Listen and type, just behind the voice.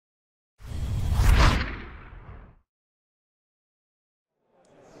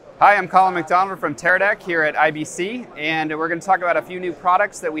Hi, I'm Colin McDonald from Teradek here at IBC, and we're going to talk about a few new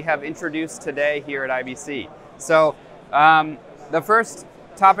products that we have introduced today here at IBC. So the first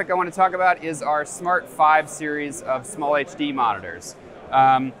topic I want to talk about is our Smart 5 series of SmallHD monitors.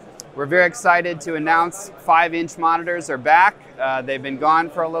 We're very excited to announce 5-inch monitors are back. They've been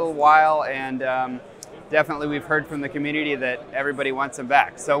gone for a little while, and definitely we've heard from the community that everybody wants them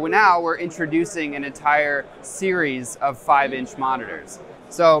back. So now we're introducing an entire series of 5-inch monitors.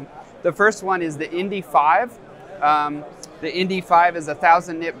 So the first one is the Indy 5. The Indy 5 is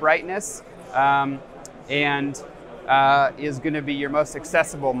 1,000 nit brightness and is going to be your most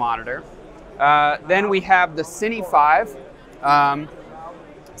accessible monitor. Then we have the Cine 5.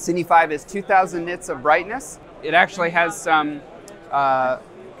 Cine 5 is 2,000 nits of brightness. It actually has some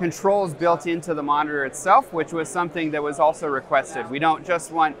controls built into the monitor itself, which was something that was also requested. We don't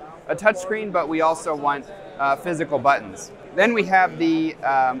just want a touchscreen, but we also want physical buttons. Then we have the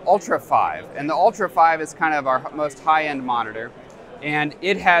Ultra 5, and the Ultra 5 is kind of our most high-end monitor, and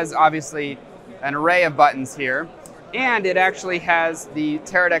it has obviously an array of buttons here, and it actually has the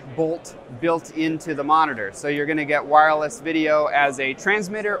Teradek Bolt built into the monitor. So you're going to get wireless video as a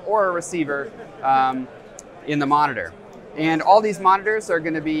transmitter or a receiver in the monitor. And all these monitors are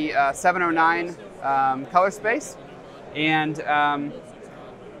going to be 709 color space, and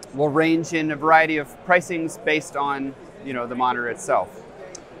will range in a variety of pricings based on the monitor itself.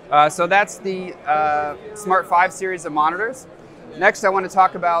 So that's the Smart 5 series of monitors. Next, I want to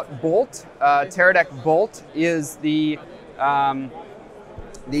talk about Bolt. Teradek Bolt is the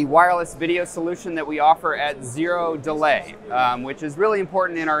wireless video solution that we offer at zero delay, which is really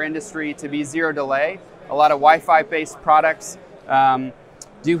important in our industry to be zero delay. A lot of Wi-Fi based products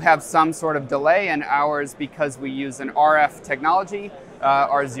do have some sort of delay, and ours, because we use an RF technology,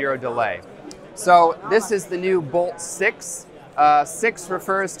 are zero delay. So this is the new Bolt 6. 6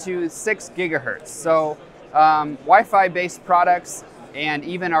 refers to 6 gigahertz. So Wi-Fi based products and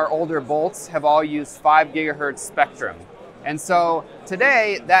even our older Bolts have all used 5 gigahertz spectrum. And so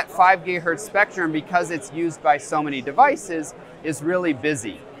today that 5 gigahertz spectrum, because it's used by so many devices, is really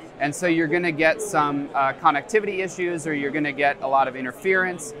busy. And so you're going to get some connectivity issues, or you're going to get a lot of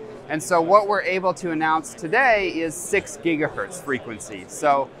interference. And so what we're able to announce today is 6 gigahertz frequency.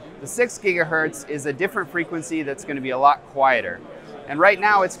 So the 6 gigahertz is a different frequency that's going to be a lot quieter. And right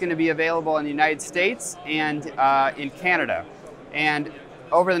now it's going to be available in the United States and in Canada. And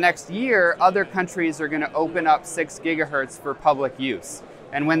over the next year, other countries are going to open up 6 gigahertz for public use.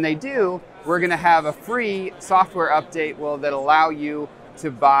 And when they do, we're going to have a free software update that'll allow you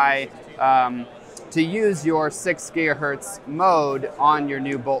to buy, to use your 6 gigahertz mode on your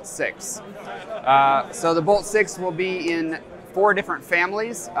new Bolt 6. So the Bolt 6 will be in 4 different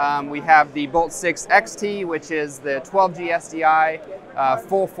families. We have the Bolt 6 XT, which is the 12G SDI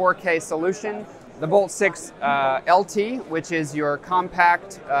full 4K solution. The Bolt 6 LT, which is your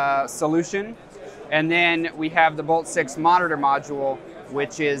compact solution. And then we have the Bolt 6 monitor module,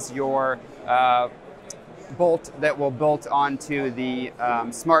 which is your Bolt that will bolt onto the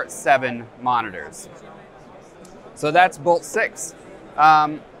Smart 7 monitors. So that's Bolt 6.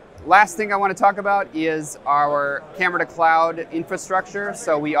 Last thing I want to talk about is our camera to cloud infrastructure.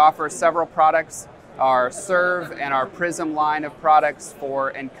 So we offer several products, our Serve and our Prism line of products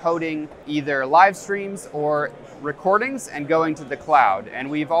for encoding either live streams or recordings and going to the cloud. And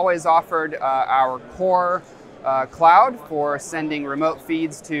we've always offered our core cloud for sending remote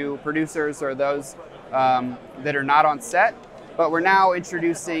feeds to producers or those that are not on set. But we're now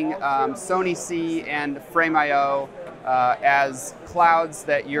introducing Sony C and Frame.io as clouds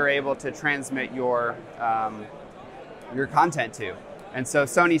that you're able to transmit your content to. And so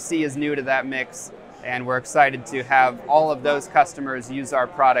Sony C is new to that mix, and we're excited to have all of those customers use our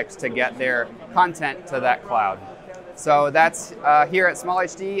products to get their content to that cloud. So that's here at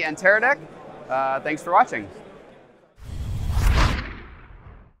SmallHD and Teradek. Thanks for watching.